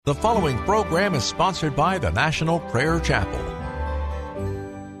The following program is sponsored by the National Prayer Chapel.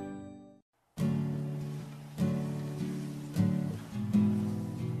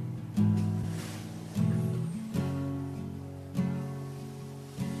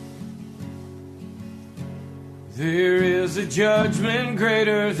 There is a judgment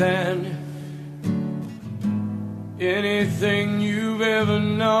greater than anything you've ever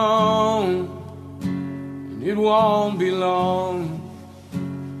known, and it won't be long.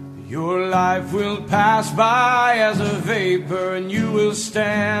 Your life will pass by as a vapor, and you will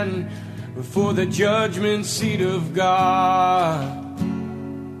stand before the judgment seat of God.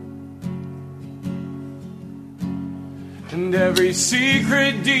 And every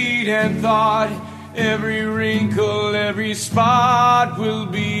secret deed and thought, every wrinkle, every spot will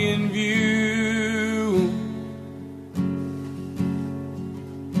be in view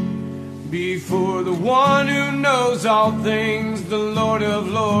before the one who knows all things, the Lord of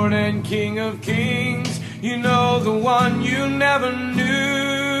Lords and King of Kings. You know, the one you never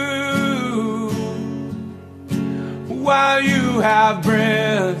knew. While you have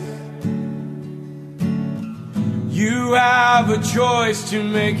breath, you have a choice to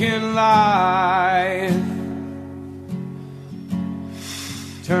make in life.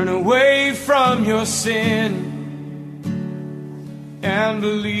 Turn away from your sin and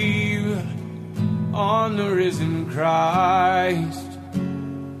believe on the risen Christ.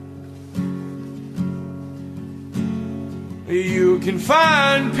 You can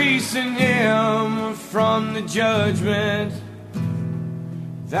find peace in Him from the judgment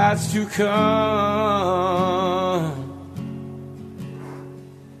that's to come.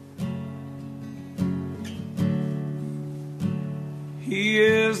 He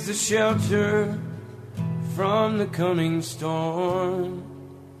is the shelter from the coming storm.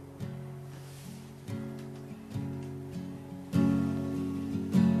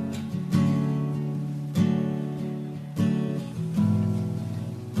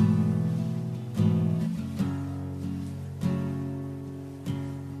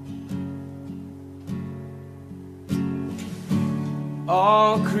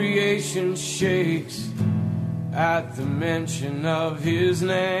 All creation shakes at the mention of His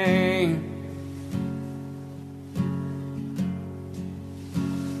name.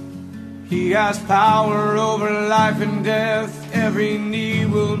 He has power over life and death. Every knee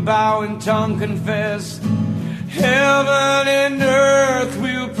will bow and tongue confess. Heaven and earth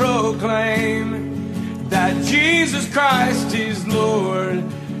will proclaim that Jesus Christ is Lord.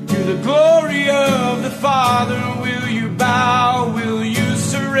 To the glory of the Father, will you bow? Will you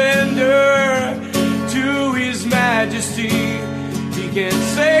surrender to His majesty? He can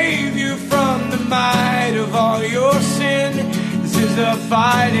save you from the might of all your sin. This is a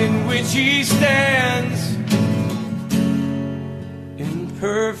fight in which He stands in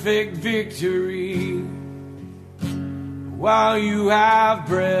perfect victory. While you have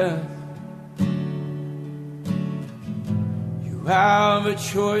breath, you have a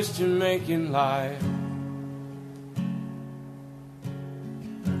choice to make in life.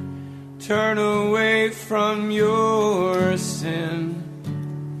 Turn away from your sin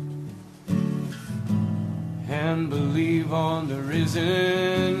and believe on the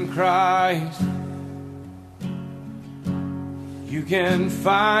risen Christ. You can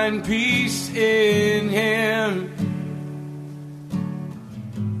find peace in Him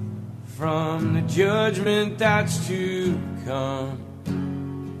from the judgment that's to come.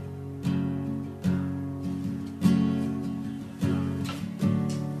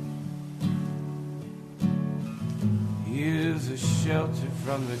 He is a shelter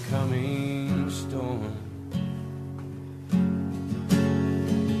from the coming storm.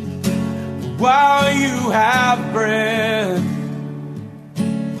 While you have breath,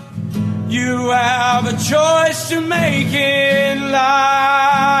 you have a choice to make in life.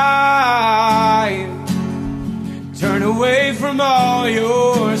 Turn away from all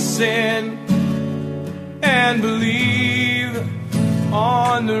your sin and believe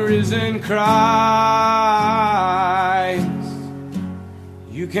on the risen Christ.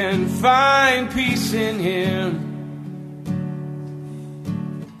 You can find peace in Him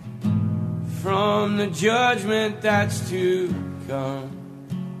from the judgment that's to come.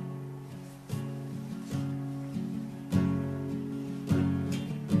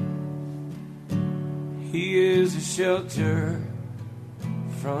 He is a shelter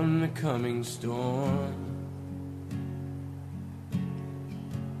from the coming storm.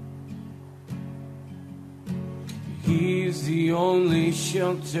 He's the only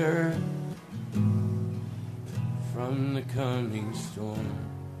shelter from the coming storm.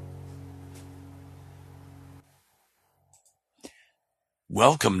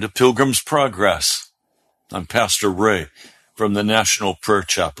 Welcome to Pilgrim's Progress. I'm Pastor Ray from the National Prayer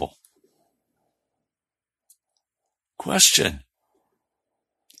Chapel. Question: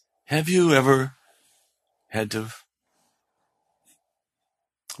 have you ever had to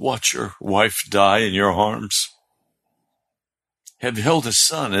watch your wife die in your arms? Have you held a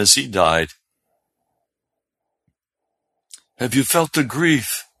son as he died? Have you felt the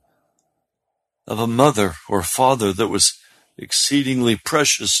grief of a mother or father that was exceedingly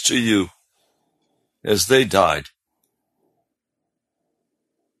precious to you as they died?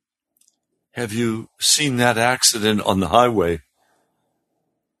 Have you seen that accident on the highway?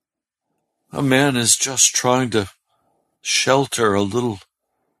 A man is just trying to shelter a little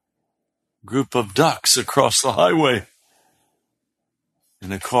group of ducks across the highway,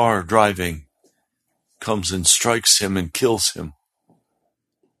 and a car driving comes and strikes him and kills him.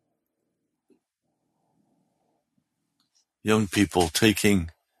 Young people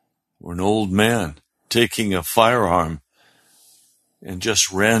or an old man taking a firearm and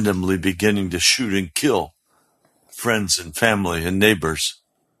just randomly beginning to shoot and kill friends and family and neighbors.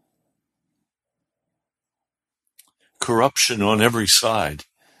 Corruption on every side.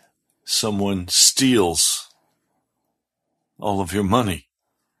 Someone steals all of your money.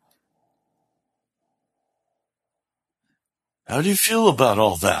 How do you feel about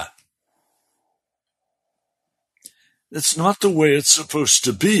all that? It's not the way it's supposed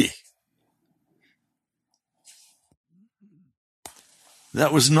to be.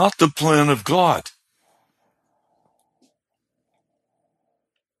 That was not the plan of God.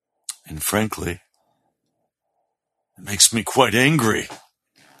 And frankly, it makes me quite angry.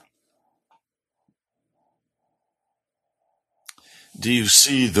 Do you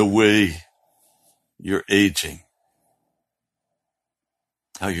see the way you're aging?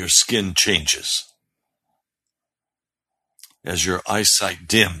 How your skin changes? As your eyesight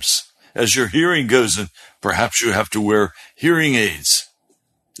dims? As your hearing goes, and perhaps you have to wear hearing aids?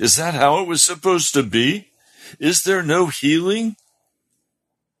 Is that how it was supposed to be? Is there no healing?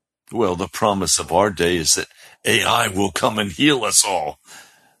 Well, the promise of our day is that AI will come and heal us all.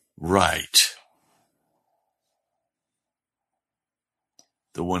 Right.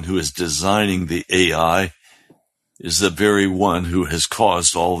 The one who is designing the AI is the very one who has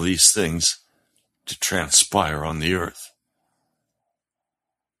caused all these things to transpire on the earth.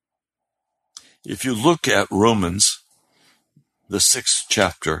 If you look at Romans, the 6th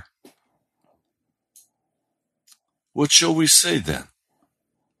chapter, what shall we say then?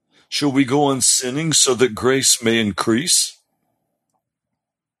 Shall we go on sinning so that grace may increase?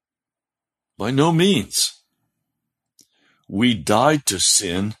 By no means. We died to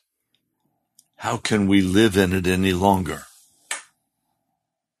sin. How can we live in it any longer?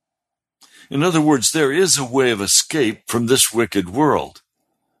 In other words, there is a way of escape from this wicked world.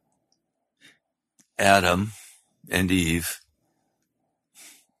 Adam and Eve,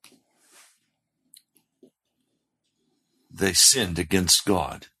 they sinned against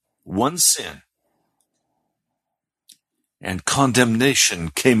God. One sin. And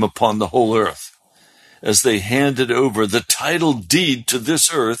condemnation came upon the whole earth as they handed over the title deed to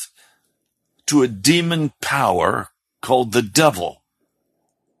this earth to a demon power called the devil.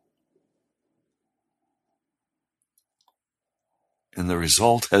 And the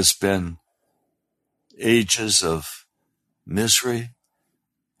result has been ages of misery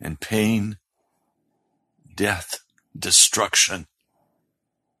and pain, death, destruction.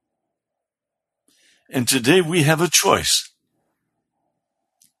 And today we have a choice.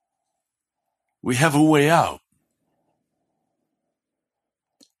 We have a way out.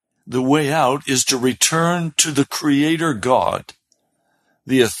 The way out is to return to the Creator God,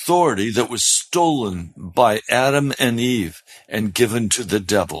 the authority that was stolen by Adam and Eve and given to the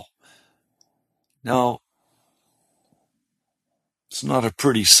devil. Now, it's not a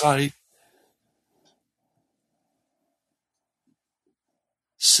pretty sight.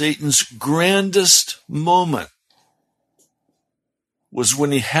 Satan's grandest moment was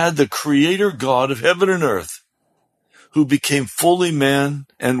when he had the Creator God of heaven and earth, who became fully man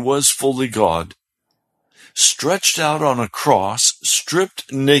and was fully God, stretched out on a cross,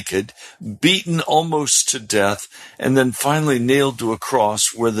 stripped naked, beaten almost to death, and then finally nailed to a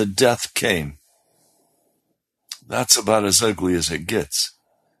cross where the death came. That's about as ugly as it gets.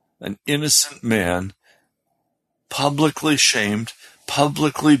 An innocent man, publicly shamed,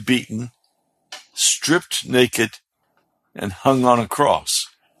 publicly beaten, stripped naked, and hung on a cross.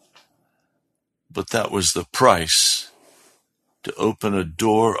 But that was the price to open a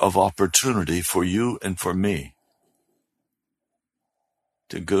door of opportunity for you and for me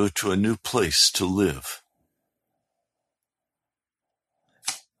to go to a new place to live.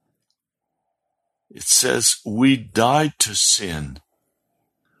 It says we died to sin.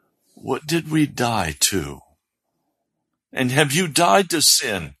 What did we die to? And have you died to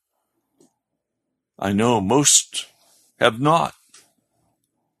sin? I know most have not.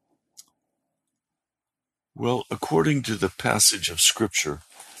 Well, according to the passage of Scripture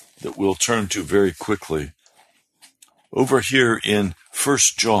that we'll turn to very quickly, over here in 1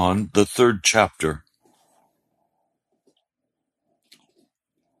 John, the 3rd chapter,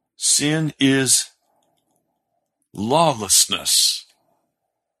 sin is lawlessness.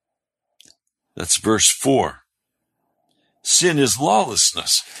 That's verse 4. Sin is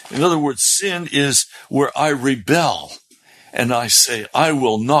lawlessness. In other words, sin is where I rebel and I say, I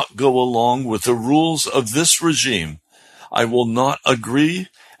will not go along with the rules of this regime. I will not agree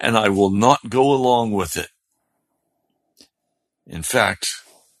and I will not go along with it. In fact,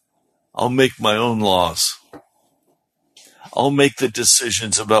 I'll make my own laws. I'll make the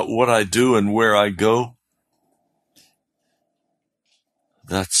decisions about what I do and where I go.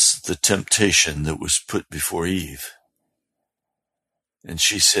 That's the temptation that was put before Eve. And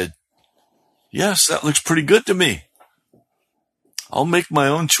she said, yes, that looks pretty good to me. I'll make my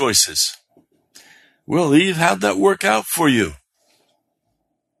own choices. Well, Eve, how'd that work out for you?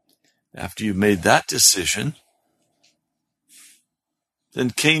 After you made that decision, then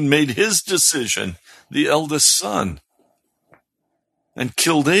Cain made his decision, the eldest son, and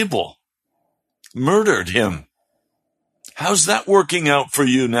killed Abel, murdered him. How's that working out for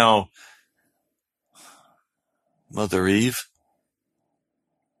you now, Mother Eve?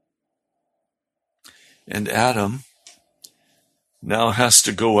 And Adam now has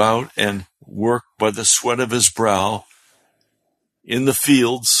to go out and work by the sweat of his brow in the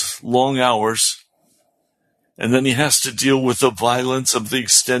fields, long hours, and then he has to deal with the violence of the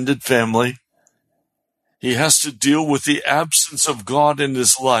extended family. He has to deal with the absence of God in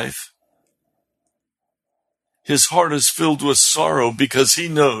his life. His heart is filled with sorrow because he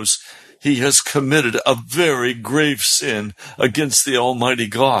knows he has committed a very grave sin against the Almighty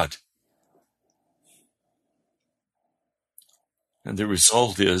God. And the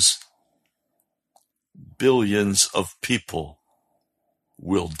result is billions of people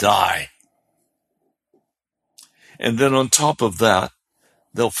will die. And then on top of that,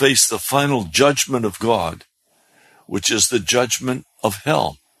 they'll face the final judgment of God, which is the judgment of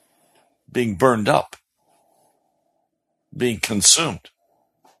hell, being burned up, being consumed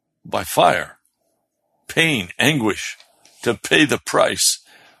by fire, pain, anguish, to pay the price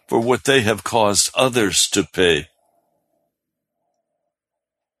for what they have caused others to pay.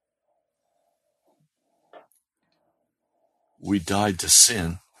 We died to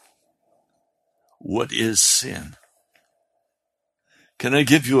sin. What is sin? Can I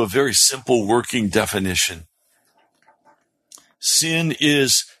give you a very simple working definition? Sin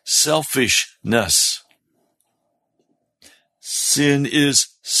is selfishness. Sin is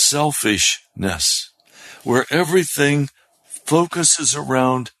selfishness, where everything focuses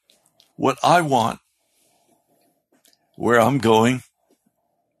around what I want, where I'm going.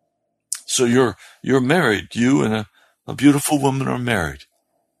 So you're married. You and a beautiful woman are married.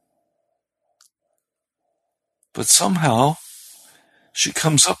 But somehow she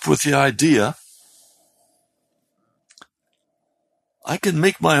comes up with the idea, I can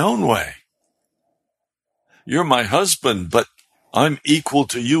make my own way. You're my husband, but I'm equal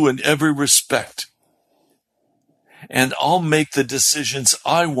to you in every respect. And I'll make the decisions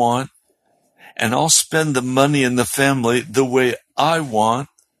I want, and I'll spend the money in the family the way I want.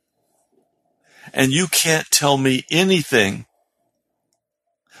 And you can't tell me anything.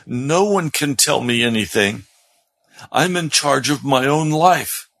 No one can tell me anything. I'm in charge of my own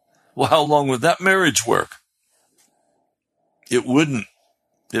life. Well, how long would that marriage work? It wouldn't.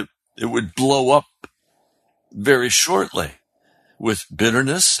 It would blow up very shortly with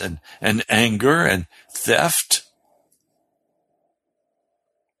bitterness and anger and theft.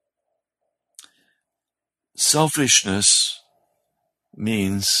 Selfishness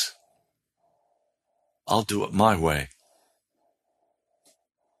means I'll do it my way.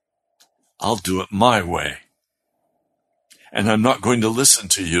 I'll do it my way. And I'm not going to listen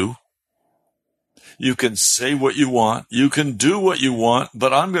to you. You can say what you want. You can do what you want,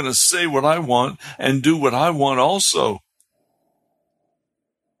 but I'm going to say what I want and do what I want also.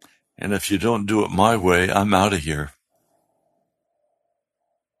 And if you don't do it my way, I'm out of here.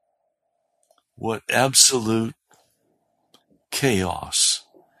 What absolute chaos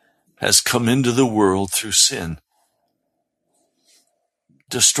has come into the world through sin.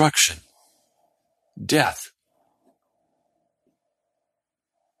 Destruction. Death.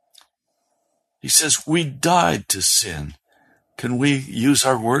 He says, we died to sin. Can we use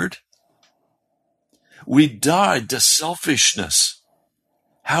our word? We died to selfishness.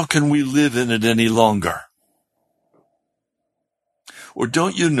 How can we live in it any longer? Or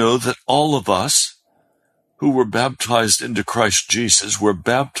don't you know that all of us who were baptized into Christ Jesus were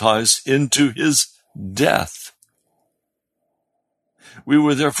baptized into his death? We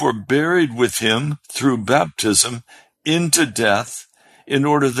were therefore buried with him through baptism into death, in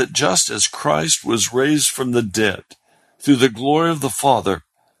order that just as Christ was raised from the dead through the glory of the Father,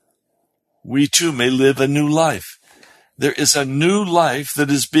 we too may live a new life. There is a new life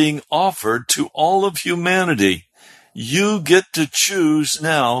that is being offered to all of humanity. You get to choose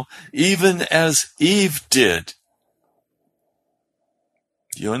now, even as Eve did.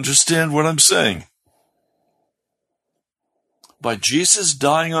 Do you understand what I'm saying? By Jesus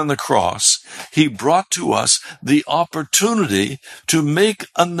dying on the cross, he brought to us the opportunity to make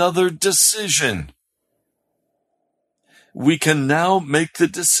another decision. We can now make the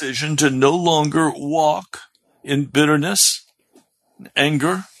decision to no longer walk in bitterness,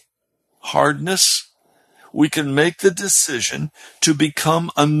 anger, hardness. We can make the decision to become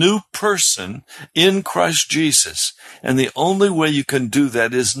a new person in Christ Jesus. And the only way you can do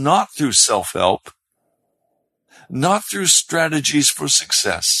that is not through self-help, not through strategies for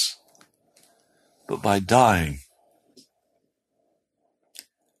success, but by dying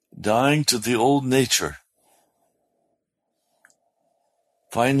to the old nature.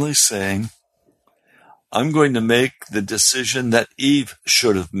 Finally saying, I'm going to make the decision that Eve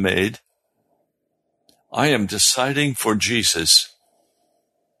should have made. I am deciding for Jesus.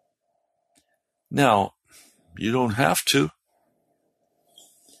 Now, you don't have to,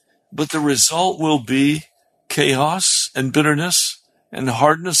 but the result will be chaos and bitterness and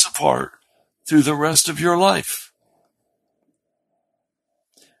hardness of heart through the rest of your life.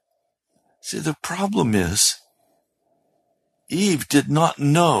 See, the problem is, Eve did not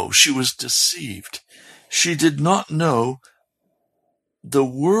know she was deceived. She did not know the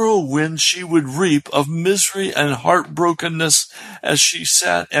whirlwind she would reap of misery and heartbrokenness as she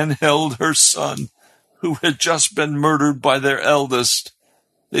sat and held her son, who had just been murdered by their eldest.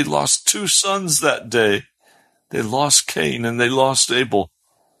 They lost 2 sons that day. They lost Cain and they lost Abel.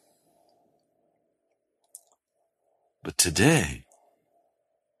 But today,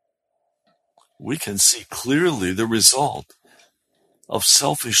 we can see clearly the result of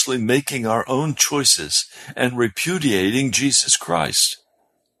selfishly making our own choices and repudiating Jesus Christ.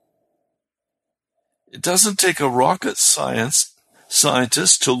 It doesn't take a rocket scientist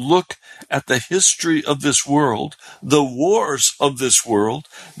to look at the history of this world, the wars of this world,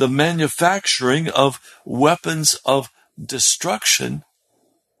 the manufacturing of weapons of destruction,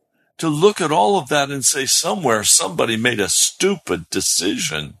 to look at all of that and say somewhere somebody made a stupid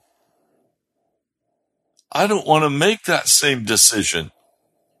decision. I don't want to make that same decision.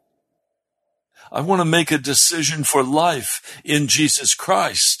 I want to make a decision for life in Jesus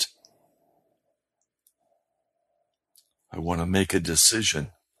Christ. I want to make a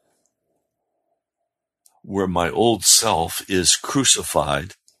decision where my old self is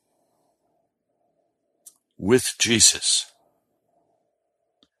crucified with Jesus,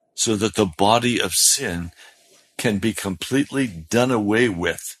 so that the body of sin can be completely done away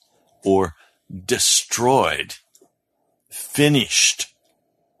with or destroyed, finished.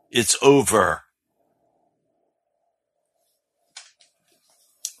 It's over.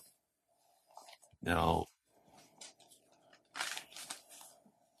 Now,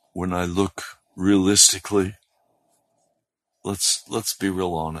 when I look realistically, let's be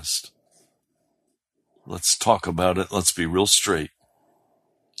real honest. Let's talk about it. Let's be real straight.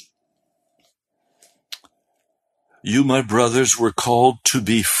 You, my brothers, were called to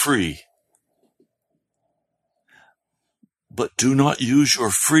be free. But do not use your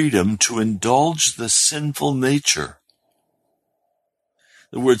freedom to indulge the sinful nature.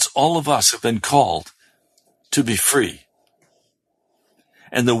 In other words, all of us have been called to be free.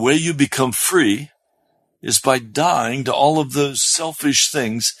 And the way you become free is by dying to all of those selfish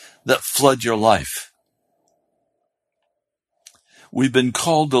things that flood your life. We've been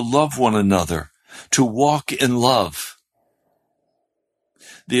called to love one another, to walk in love.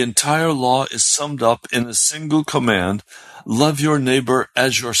 The entire law is summed up in a single command: love your neighbor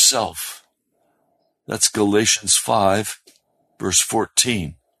as yourself. That's Galatians 5, verse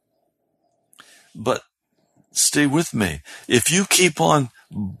 14. But stay with me. If you keep on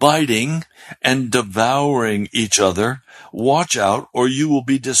biting and devouring each other, watch out, or you will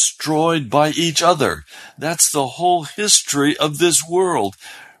be destroyed by each other. That's the whole history of this world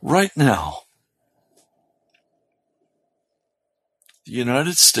right now. The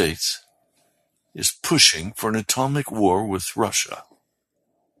United States is pushing for an atomic war with Russia.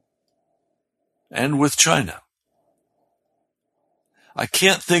 and with China. I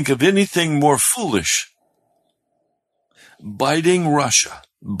can't think of anything more foolish. Biting Russia,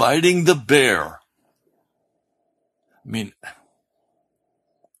 biting the bear. I mean,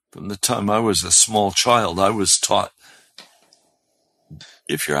 from the time I was a small child, I was taught,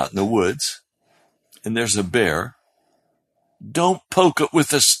 if you're out in the woods and there's a bear, don't poke it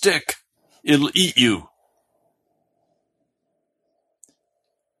with a stick. It'll eat you.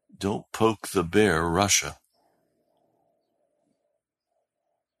 Don't poke the bear, Russia.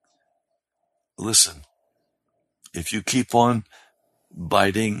 Listen, if you keep on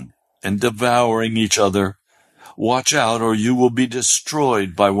biting and devouring each other, watch out or you will be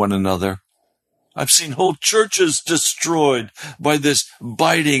destroyed by one another. I've seen whole churches destroyed by this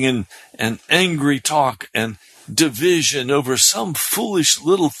biting and angry talk and division over some foolish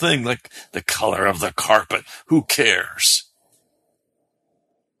little thing like the color of the carpet. Who cares?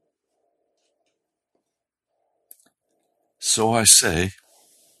 So I say,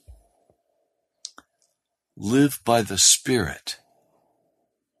 live by the Spirit,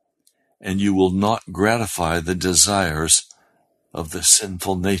 and you will not gratify the desires of the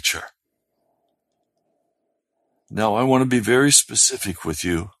sinful nature. Now, I want to be very specific with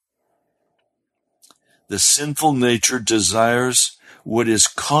you. The sinful nature desires what is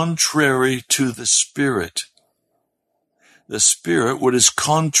contrary to the Spirit. The Spirit, what is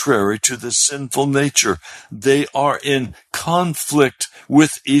contrary to the sinful nature. They are in conflict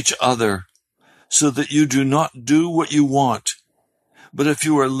with each other, so that you do not do what you want. But if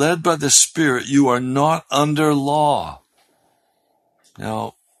you are led by the Spirit, you are not under law.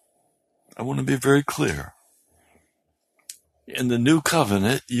 Now, I want to be very clear. In the new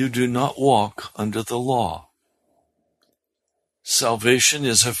covenant, you do not walk under the law. Salvation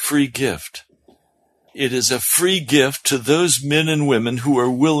is a free gift. It is a free gift to those men and women who are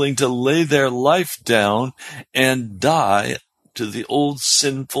willing to lay their life down and die to the old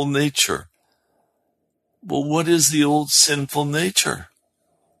sinful nature. Well, what is the old sinful nature?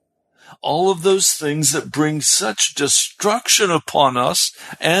 All of those things that bring such destruction upon us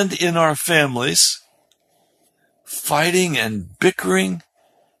and in our families, fighting and bickering.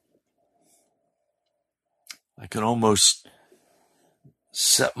 I can almost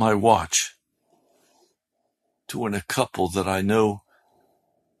set my watch to when a couple that I know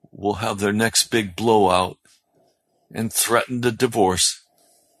will have their next big blowout and threaten to divorce,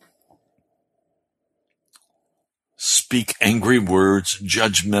 speak angry words,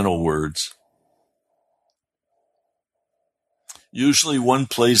 judgmental words. Usually one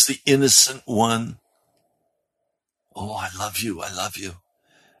plays the innocent one. Oh, I love you, I love you.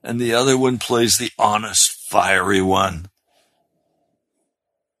 And the other one plays the honest, fiery one.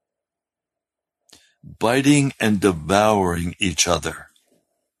 Biting and devouring each other.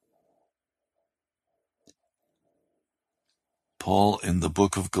 Paul in the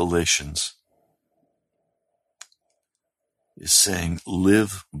book of Galatians is saying,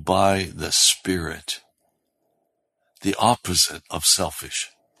 live by the Spirit. The opposite of selfish.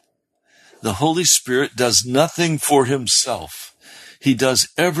 The Holy Spirit does nothing for himself. He does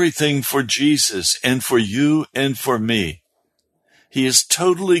everything for Jesus and for you and for me. He is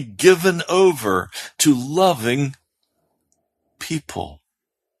totally given over to loving people,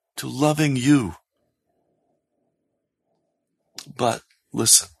 to loving you. But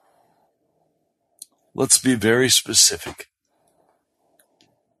listen, let's be very specific.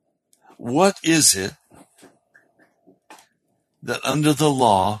 What is it that under the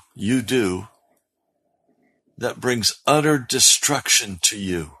law you do that brings utter destruction to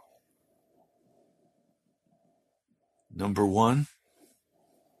you? Number one,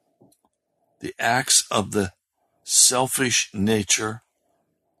 the acts of the selfish nature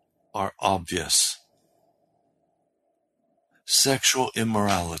are obvious. Sexual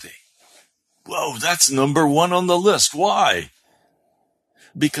immorality. Whoa, that's number one on the list. Why?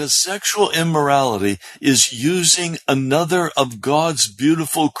 Because sexual immorality is using another of God's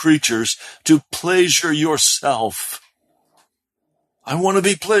beautiful creatures to pleasure yourself. I want to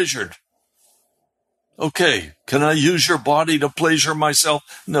be pleasured. Okay, can I use your body to pleasure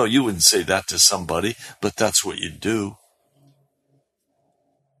myself? No, you wouldn't say that to somebody, but that's what you do.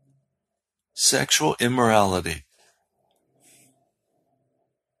 Sexual immorality.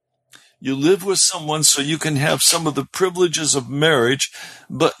 You live with someone so you can have some of the privileges of marriage,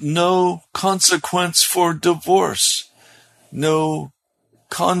 but no consequence for divorce, no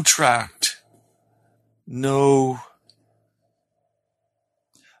contract, no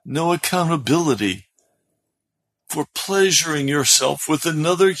accountability for pleasuring yourself with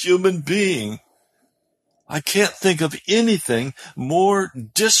another human being. I can't think of anything more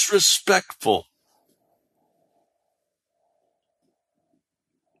disrespectful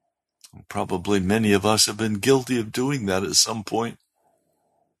Probably many of us have been guilty of doing that at some point.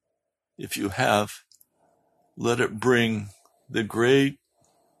 If you have, let it bring the great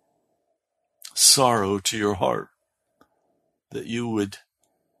sorrow to your heart that you would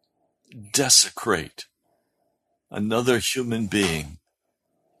desecrate another human being.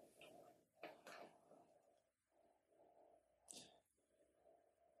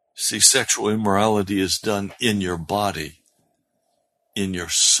 See, sexual immorality is done in your body, in your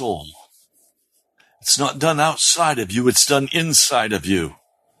soul. It's not done outside of you, it's done inside of you.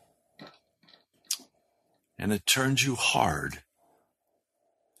 And it turns you hard,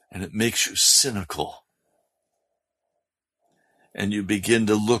 and it makes you cynical. And you begin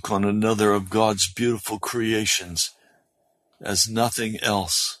to look on another of God's beautiful creations as nothing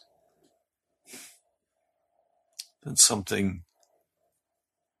else than something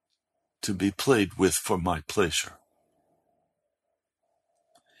to be played with for my pleasure.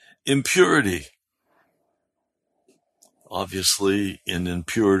 Impurity. Obviously, in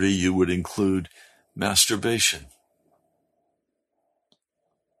impurity, you would include masturbation.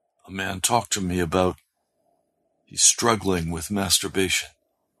 A man talked to me about he's struggling with masturbation.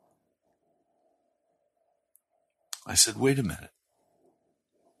 I said, wait a minute.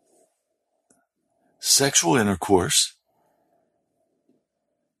 Sexual intercourse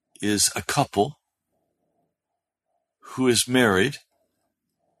is a couple who is married,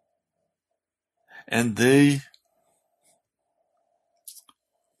 and they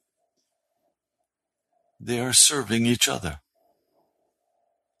are serving each other.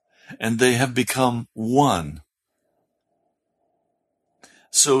 And they have become one.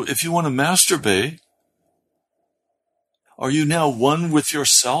 So if you want to masturbate, are you now one with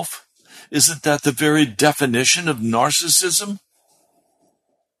yourself? Isn't that the very definition of narcissism?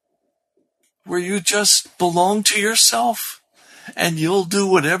 Where you just belong to yourself and you'll do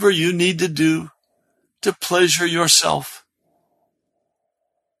whatever you need to do to pleasure yourself.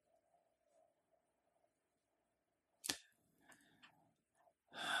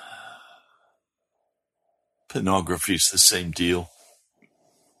 Pornography is the same deal.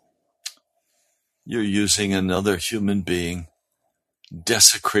 You're using another human being,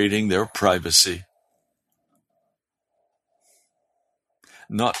 desecrating their privacy,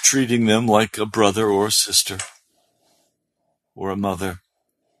 not treating them like a brother or a sister or a mother.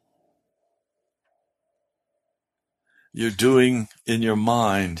 You're doing in your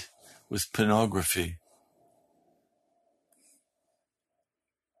mind with pornography.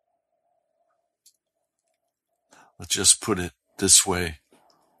 Let's just put it this way.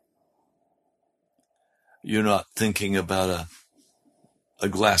 You're not thinking about a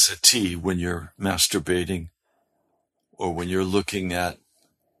glass of tea when you're masturbating or when you're looking at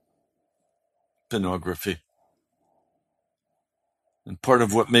pornography. And part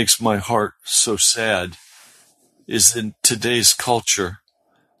of what makes my heart so sad is in today's culture,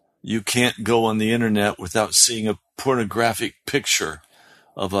 you can't go on the internet without seeing a pornographic picture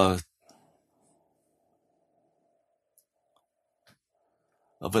of an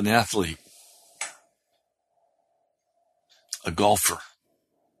athlete, a golfer.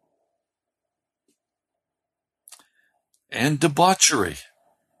 And debauchery.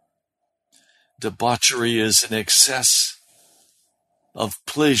 Debauchery is an excess of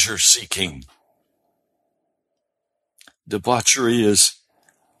pleasure seeking. Debauchery is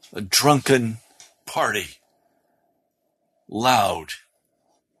a drunken party, loud.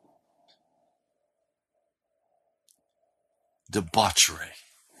 Debauchery.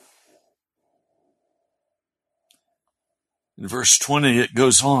 In verse 20, it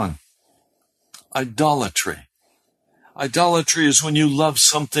goes on. Idolatry. Idolatry is when you love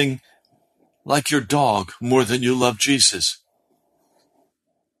something like your dog more than you love Jesus.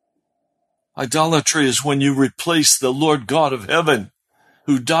 Idolatry is when you replace the Lord God of heaven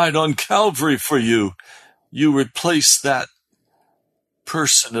who died on Calvary for you. You replace that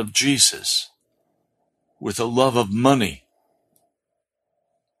person of Jesus with a love of money.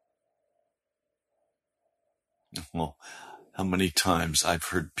 Well, how many times I've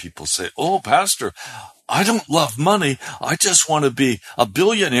heard people say, "Oh, Pastor, I don't love money. I just want to be a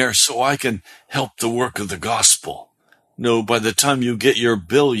billionaire so I can help the work of the gospel." No, by the time you get your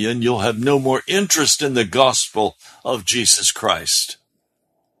billion, you'll have no more interest in the gospel of Jesus Christ.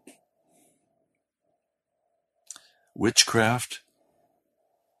 Witchcraft.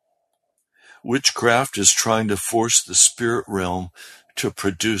 Witchcraft is trying to force the spirit realm to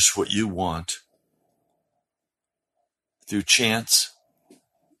produce what you want through chance,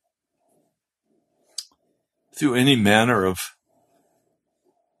 through any manner of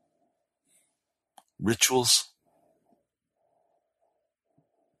rituals.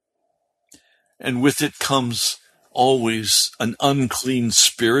 And with it comes always an unclean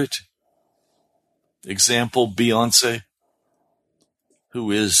spirit. Example, Beyonce,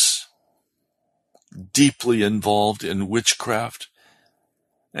 who is deeply involved in witchcraft.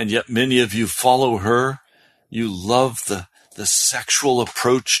 And yet many of you follow her. You love the sexual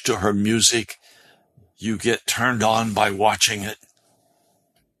approach to her music. You get turned on by watching it.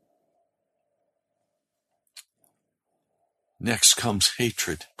 Next comes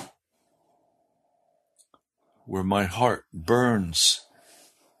hatred, where my heart burns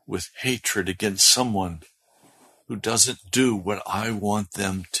with hatred against someone who doesn't do what I want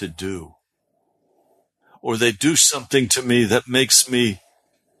them to do. Or they do something to me that makes me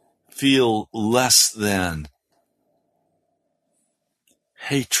feel less than.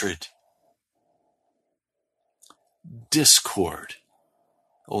 Hatred. Discord.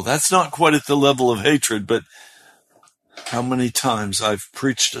 Oh, that's not quite at the level of hatred, but how many times I've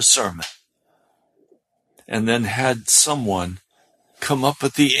preached a sermon and then had someone come up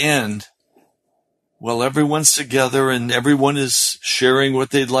at the end while everyone's together and everyone is sharing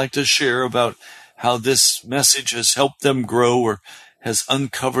what they'd like to share about how this message has helped them grow or has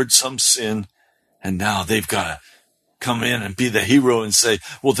uncovered some sin, and now they've got to come in and be the hero and say,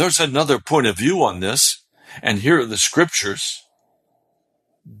 well, there's another point of view on this, and here are the scriptures.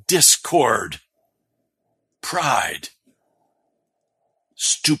 Discord, pride,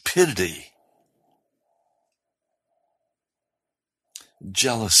 stupidity,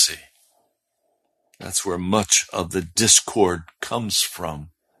 jealousy. That's where much of the discord comes from,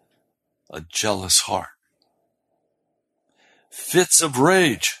 a jealous heart. Fits of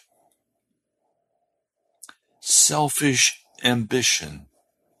rage, selfish ambition.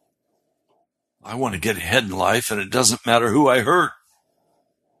 I want to get ahead in life, and it doesn't matter who I hurt.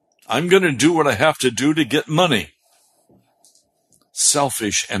 I'm going to do what I have to do to get money.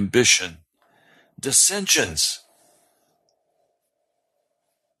 Selfish ambition. Dissensions.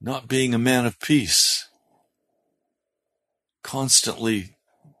 Not being a man of peace. Constantly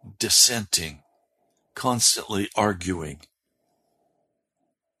dissenting. Constantly arguing.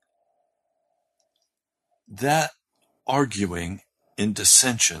 That arguing in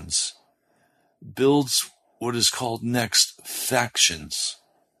dissensions builds what is called next factions,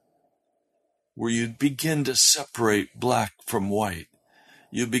 where you begin to separate black from white.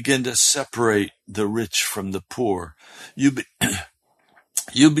 You begin to separate the rich from the poor. You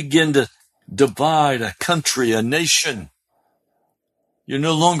begin to divide a country, a nation. You're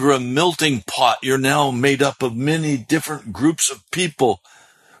no longer a melting pot. You're now made up of many different groups of people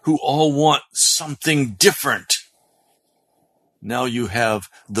who all want something different. Now you have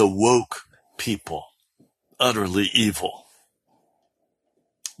the woke people, utterly evil.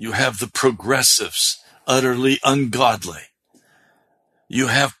 You have the progressives, utterly ungodly. You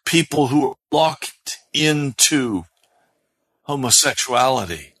have people who are locked into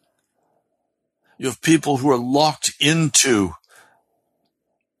homosexuality. You have people who are locked into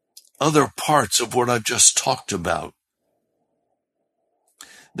other parts of what I've just talked about.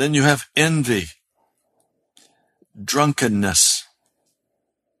 Then you have envy, drunkenness,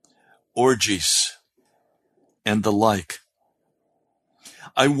 orgies, and the like.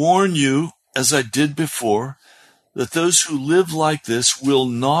 I warn you, as I did before, that those who live like this will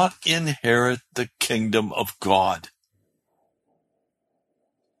not inherit the kingdom of God.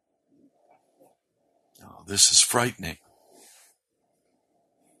 Oh, this is frightening.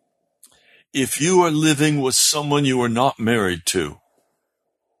 If you are living with someone you are not married to,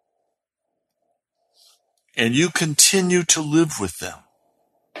 and you continue to live with them,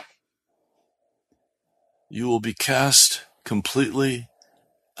 you will be cast completely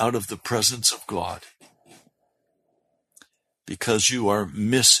out of the presence of God because you are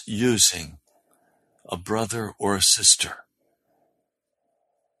misusing a brother or a sister.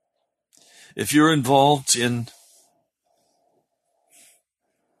 If you're involved in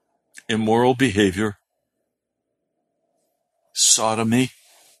immoral behavior, sodomy,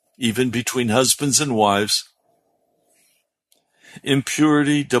 even between husbands and wives,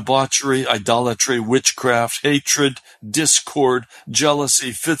 impurity, debauchery, idolatry, witchcraft, hatred, discord,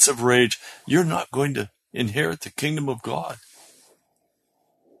 jealousy, fits of rage, you're not going to inherit the kingdom of God.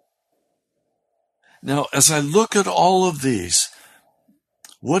 Now, as I look at all of these,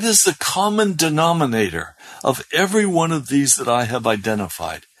 what is the common denominator of every one of these that I have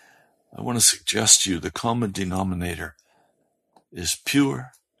identified? I want to suggest to you the common denominator is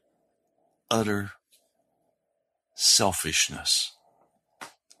pure, utter selfishness.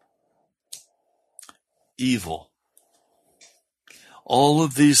 Evil. All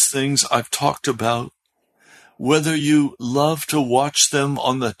of these things I've talked about whether you love to watch them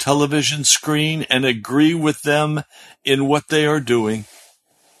on the television screen and agree with them in what they are doing,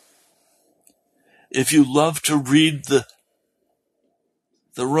 if you love to read the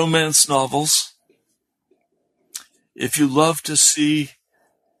romance novels, if you love to see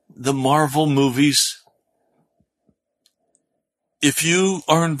the Marvel movies, if you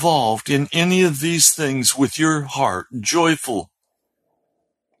are involved in any of these things with your heart joyful,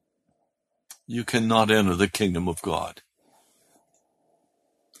 you cannot enter the kingdom of God.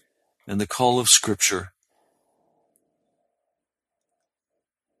 And the call of Scripture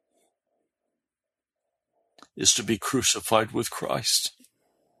is to be crucified with Christ.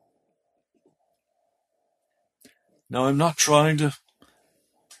 Now, I'm not trying to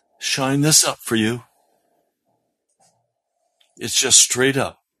shine this up for you. It's just straight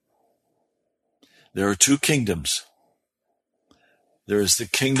up. There are two kingdoms. There is the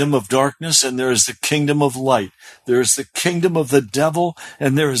kingdom of darkness and there is the kingdom of light. There is the kingdom of the devil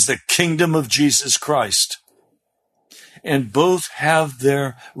and there is the kingdom of Jesus Christ. And both have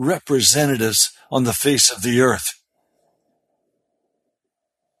their representatives on the face of the earth.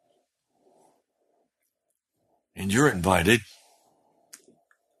 And you're invited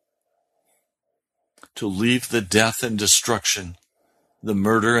to leave the death and destruction, the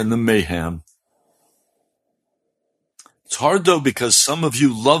murder and the mayhem. It's hard though because some of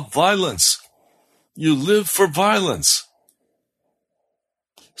you love violence. You live for violence.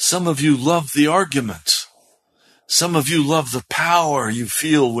 Some of you love the argument. Some of you love the power you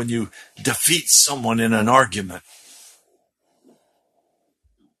feel when you defeat someone in an argument.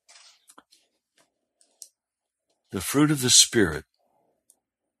 The fruit of the Spirit,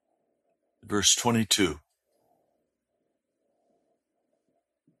 verse 22.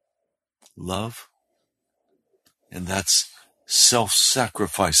 Love, and that's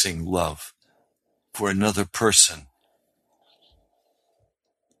self-sacrificing love for another person.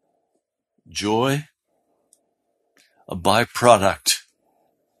 Joy, a byproduct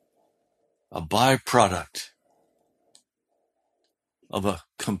of a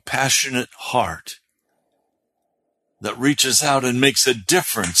compassionate heart that reaches out and makes a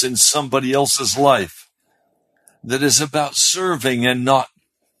difference in somebody else's life, that is about serving and not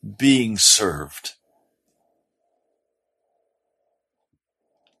being served.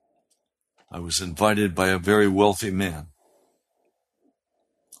 I was invited by a very wealthy man.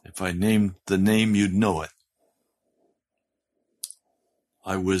 If I named the name, you'd know it.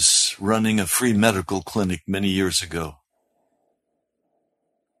 I was running a free medical clinic many years ago.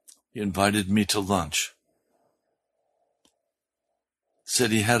 He invited me to lunch.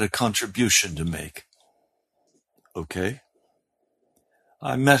 Said he had a contribution to make. Okay.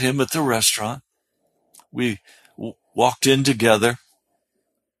 I met him at the restaurant. We walked in together.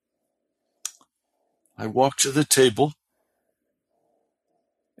 I walked to the table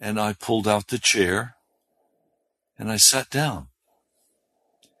and I pulled out the chair and I sat down.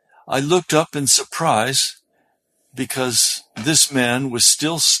 I looked up in surprise because this man was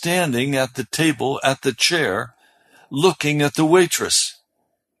still standing at the table, at the chair, looking at the waitress,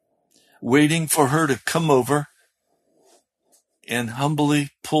 waiting for her to come over and humbly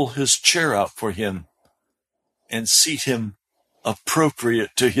pull his chair out for him and seat him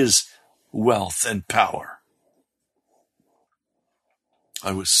appropriate to his wealth and power.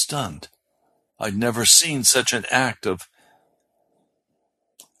 I was stunned. I'd never seen such an act of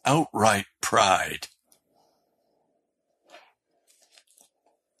outright pride.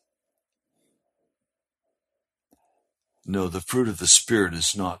 No, the fruit of the Spirit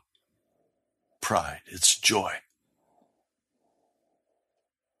is not pride, it's joy.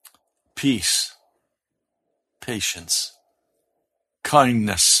 Peace, patience,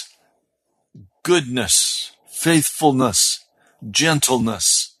 kindness, goodness, faithfulness,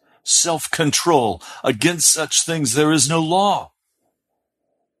 gentleness, self-control. Against such things there is no law.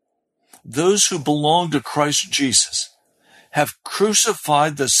 Those who belong to Christ Jesus have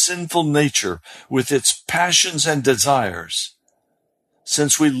crucified the sinful nature with its passions and desires.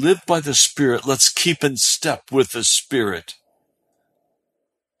 Since we live by the Spirit, let's keep in step with the Spirit,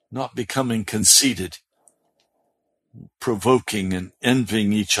 not becoming conceited, provoking and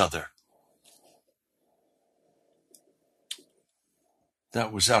envying each other.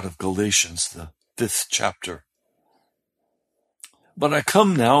 That was out of Galatians, the 5th chapter. But I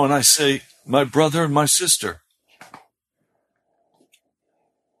come now and I say, my brother and my sister,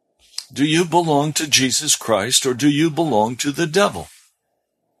 do you belong to Jesus Christ or do you belong to the devil?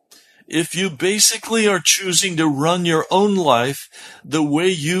 If you basically are choosing to run your own life the way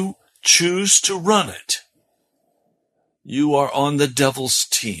you choose to run it, you are on the devil's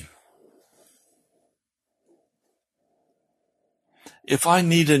team. if I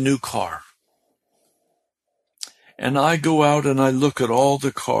need a new car, and I go out and I look at all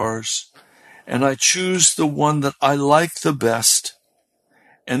the cars, and I choose the one that I like the best,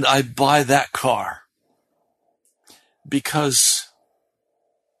 and I buy that car because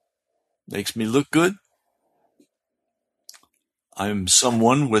it makes me look good. I'm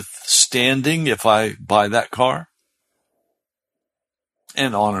someone with standing if I buy that car,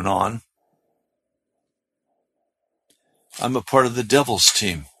 and on and on. I'm a part of the devil's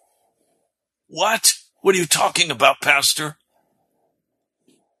team. What? What are you talking about, Pastor?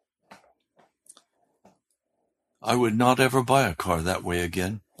 I would not ever buy a car that way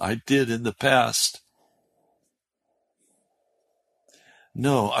again. I did in the past.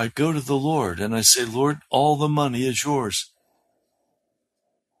 No, I go to the Lord and I say, Lord, all the money is yours.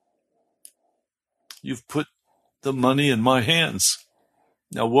 You've put the money in my hands.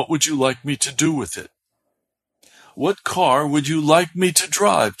 Now, what would you like me to do with it? What car would you like me to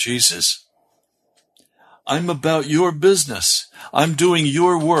drive, Jesus? I'm about your business. I'm doing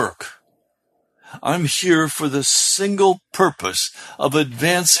your work. I'm here for the single purpose of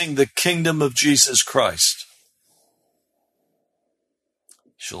advancing the kingdom of Jesus Christ.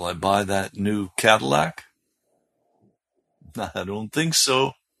 Shall I buy that new Cadillac? I don't think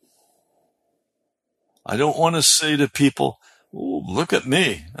so. I don't want to say to people, oh, look at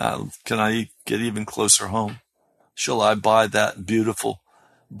me. Can I get even closer home? Shall I buy that beautiful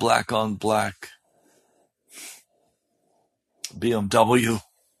black on black BMW?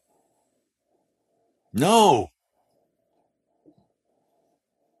 No.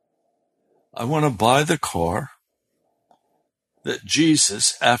 I want to buy the car that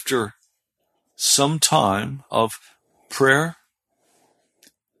Jesus, after some time of prayer,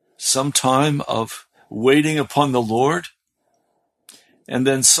 some time of waiting upon the Lord, and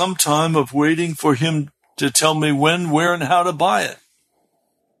then some time of waiting for him to tell me when, where, and how to buy it.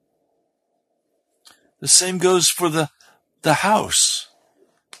 The same goes for the house,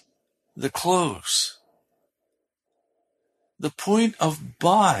 the clothes. The point of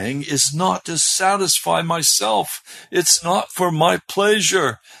buying is not to satisfy myself. It's not for my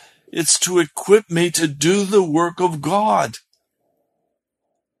pleasure. It's to equip me to do the work of God.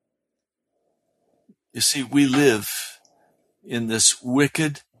 You see, we live in this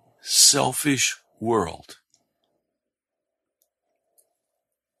wicked, selfish world.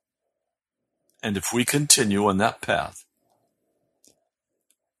 And if we continue on that path,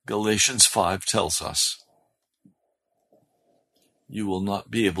 Galatians 5 tells us, you will not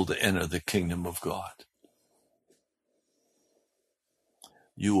be able to enter the kingdom of God.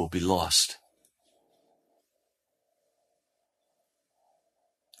 You will be lost.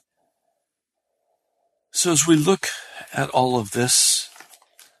 So as we look at all of this,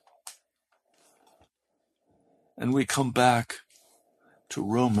 and we come back to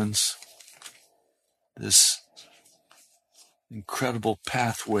Romans, this incredible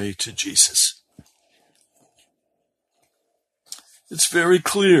pathway to Jesus, it's very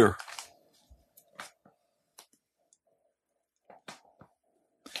clear.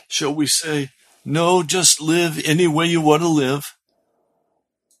 Shall we say, no, just live any way you want to live?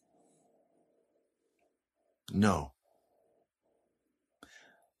 No.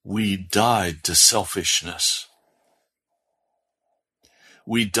 We died to selfishness.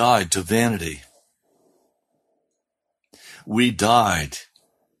 We died to vanity. We died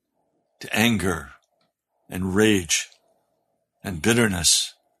to anger and rage and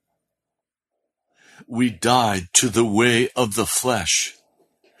bitterness. We died to the way of the flesh.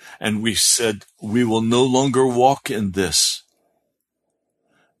 And we said, we will no longer walk in this.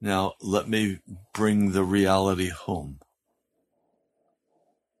 Now, let me bring the reality home.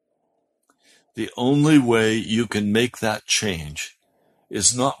 The only way you can make that change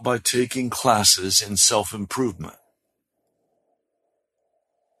is not by taking classes in self-improvement.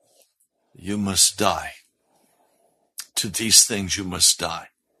 You must die. To these things you must die.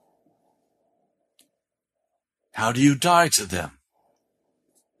 How do you die to them?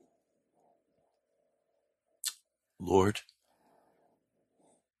 Lord,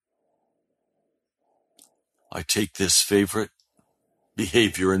 I take this favorite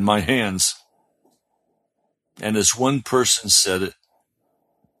behavior in my hands. And as one person said it,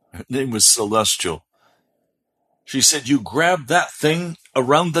 her name was Celestial, she said, you grab that thing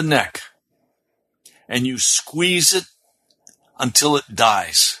around the neck and you squeeze it until it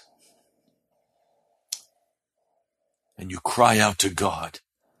dies. And you cry out to God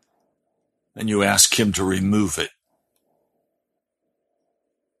and you ask him to remove it.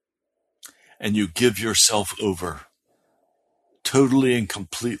 And you give yourself over totally and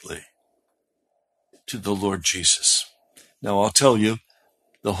completely to the Lord Jesus. Now I'll tell you,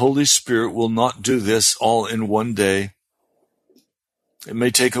 the Holy Spirit will not do this all in one day. It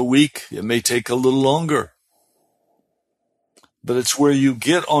may take a week. It may take a little longer. But it's where you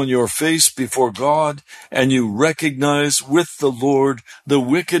get on your face before God and you recognize with the Lord the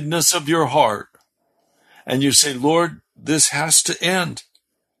wickedness of your heart. And you say, Lord, this has to end.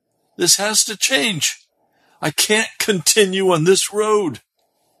 This has to change. I can't continue on this road.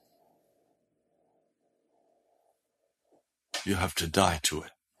 You have to die to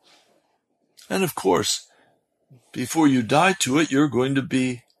it. And of course, before you die to it, you're going to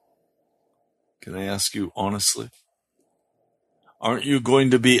be, can I ask you honestly? Aren't you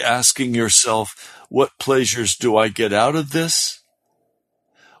going to be asking yourself, what pleasures do I get out of this?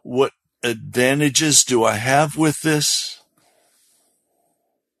 What advantages do I have with this?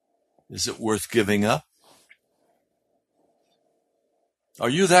 Is it worth giving up? Are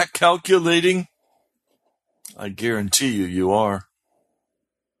you that calculating? I guarantee you are.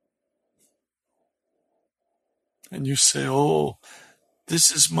 And you say, oh,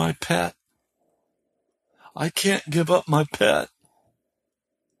 this is my pet. I can't give up my pet.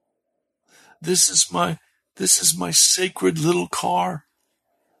 This is my sacred little car.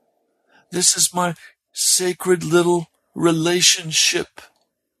 This is my sacred little relationship.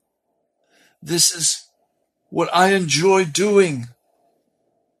 This is what I enjoy doing.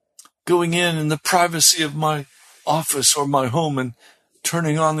 Going in the privacy of my office or my home and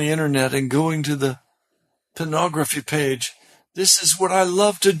turning on the internet and going to the pornography page. This is what I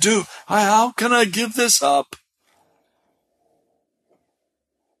love to do. How can I give this up?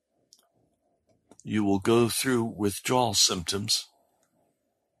 You will go through withdrawal symptoms,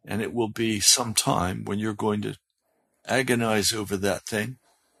 and it will be some time when you're going to agonize over that thing.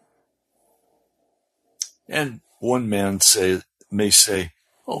 And one man may say,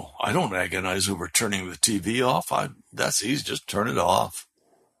 oh, I don't agonize over turning the TV off. That's easy, just turn it off.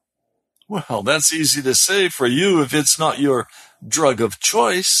 Well, that's easy to say for you if it's not your drug of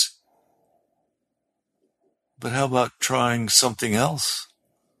choice. But how about trying something else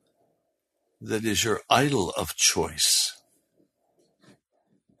that is your idol of choice?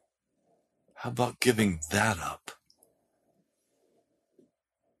 How about giving that up?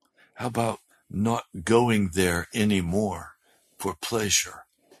 How about not going there anymore for pleasure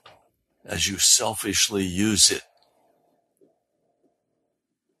as you selfishly use it?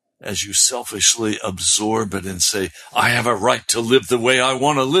 As you selfishly absorb it and say, I have a right to live the way I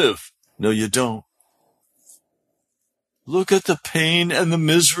want to live. No, you don't. Look at the pain and the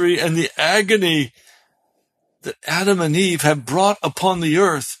misery and the agony that Adam and Eve have brought upon the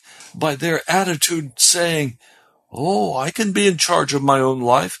earth by their attitude saying, oh, I can be in charge of my own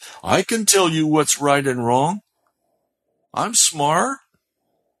life. I can tell you what's right and wrong. I'm smart.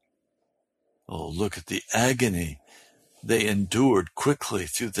 Oh, look at the agony they endured quickly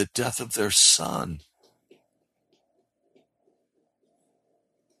through the death of their son.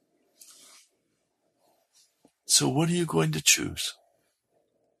 So what are you going to choose?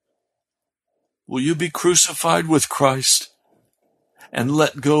 Will you be crucified with Christ and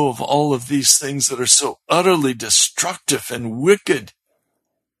let go of all of these things that are so utterly destructive and wicked?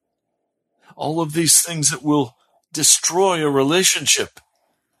 All of these things that will destroy a relationship,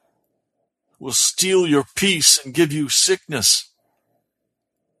 will steal your peace and give you sickness.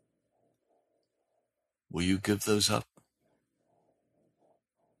 Will you give those up?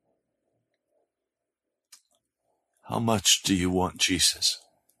 How much do you want Jesus?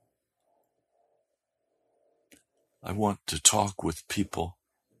 I want to talk with people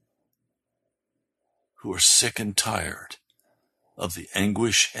who are sick and tired of the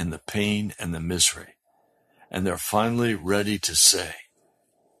anguish and the pain and the misery, and they're finally ready to say,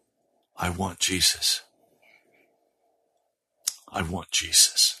 I want Jesus. I want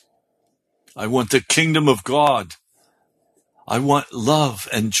Jesus. I want the kingdom of God. I want love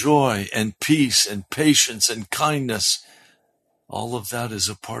and joy and peace and patience and kindness. All of that is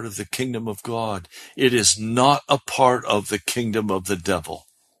a part of the kingdom of God. It is not a part of the kingdom of the devil.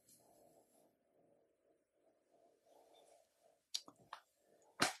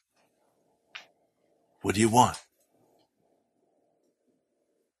 What do you want?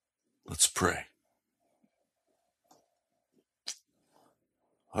 Let's pray.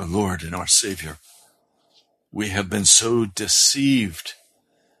 Our Lord and our Savior, we have been so deceived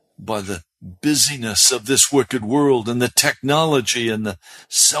by the busyness of this wicked world and the technology and the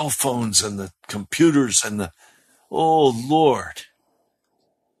cell phones and the computers and oh Lord,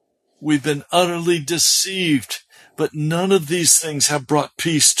 we've been utterly deceived, but none of these things have brought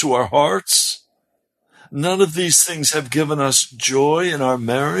peace to our hearts. None of these things have given us joy in our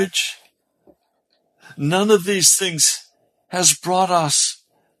marriage. None of these things has brought us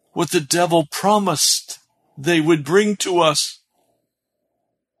what the devil promised they would bring to us.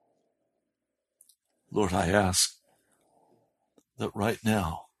 Lord, I ask that right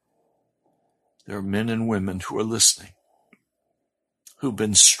now there are men and women who are listening who've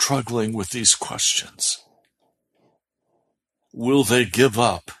been struggling with these questions. Will they give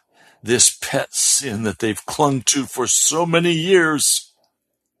up this pet sin that they've clung to for so many years?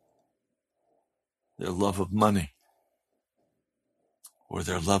 Their love of money or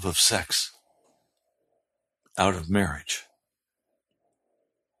their love of sex out of marriage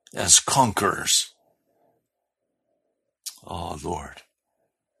as conquerors. Oh, Lord,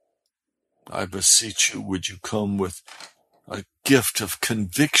 I beseech you, would you come with a gift of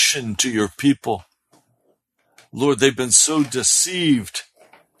conviction to your people? Lord, they've been so deceived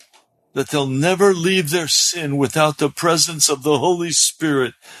that they'll never leave their sin without the presence of the Holy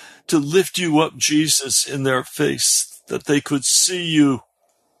Spirit to lift you up, Jesus, in their face, that they could see you.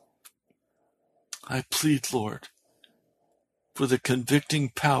 I plead, Lord, for the convicting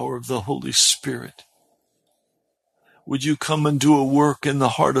power of the Holy Spirit. Would you come and do a work in the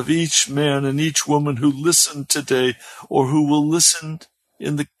heart of each man and each woman who listened today or who will listen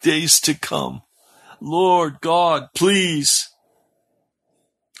in the days to come? Lord God, please.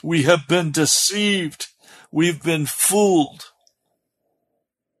 We have been deceived. We've been fooled.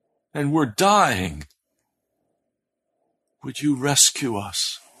 And we're dying. Would you rescue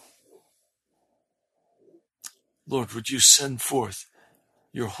us? Lord, would you send forth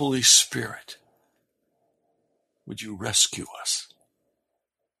your Holy Spirit? Would you rescue us?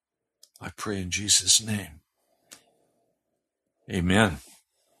 I pray in Jesus' name. Amen.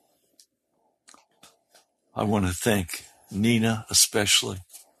 I want to thank Nina especially.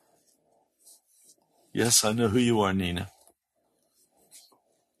 Yes, I know who you are, Nina.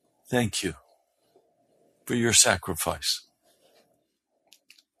 Thank you for your sacrifice.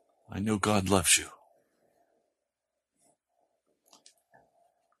 I know God loves you.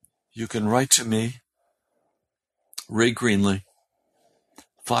 You can write to me, Ray Greenley,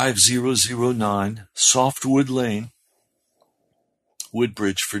 5009 Softwood Lane,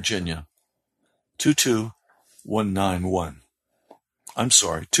 Woodbridge, Virginia, 22191. I'm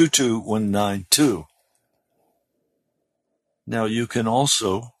sorry, 22192. Now you can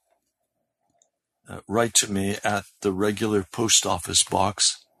also write to me at the regular post office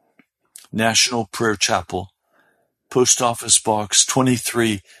box, National Prayer Chapel, Post Office Box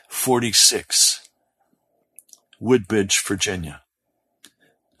 2346, Woodbridge, Virginia,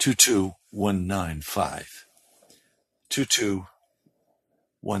 22195.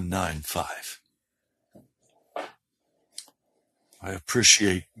 22195. I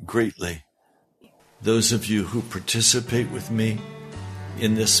appreciate greatly those of you who participate with me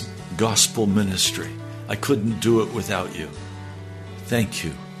in this gospel ministry. I couldn't do it without you. Thank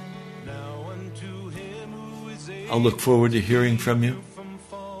you. I'll look forward to hearing from you.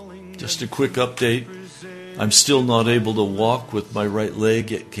 Just a quick update. I'm still not able to walk with my right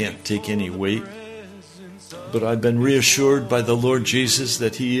leg. It can't take any weight. But I've been reassured by the Lord Jesus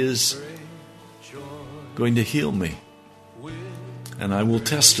that He is going to heal me. And I will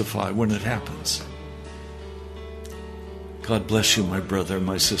testify when it happens. God bless you, my brother and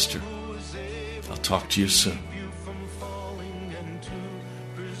my sister. I'll talk to you soon.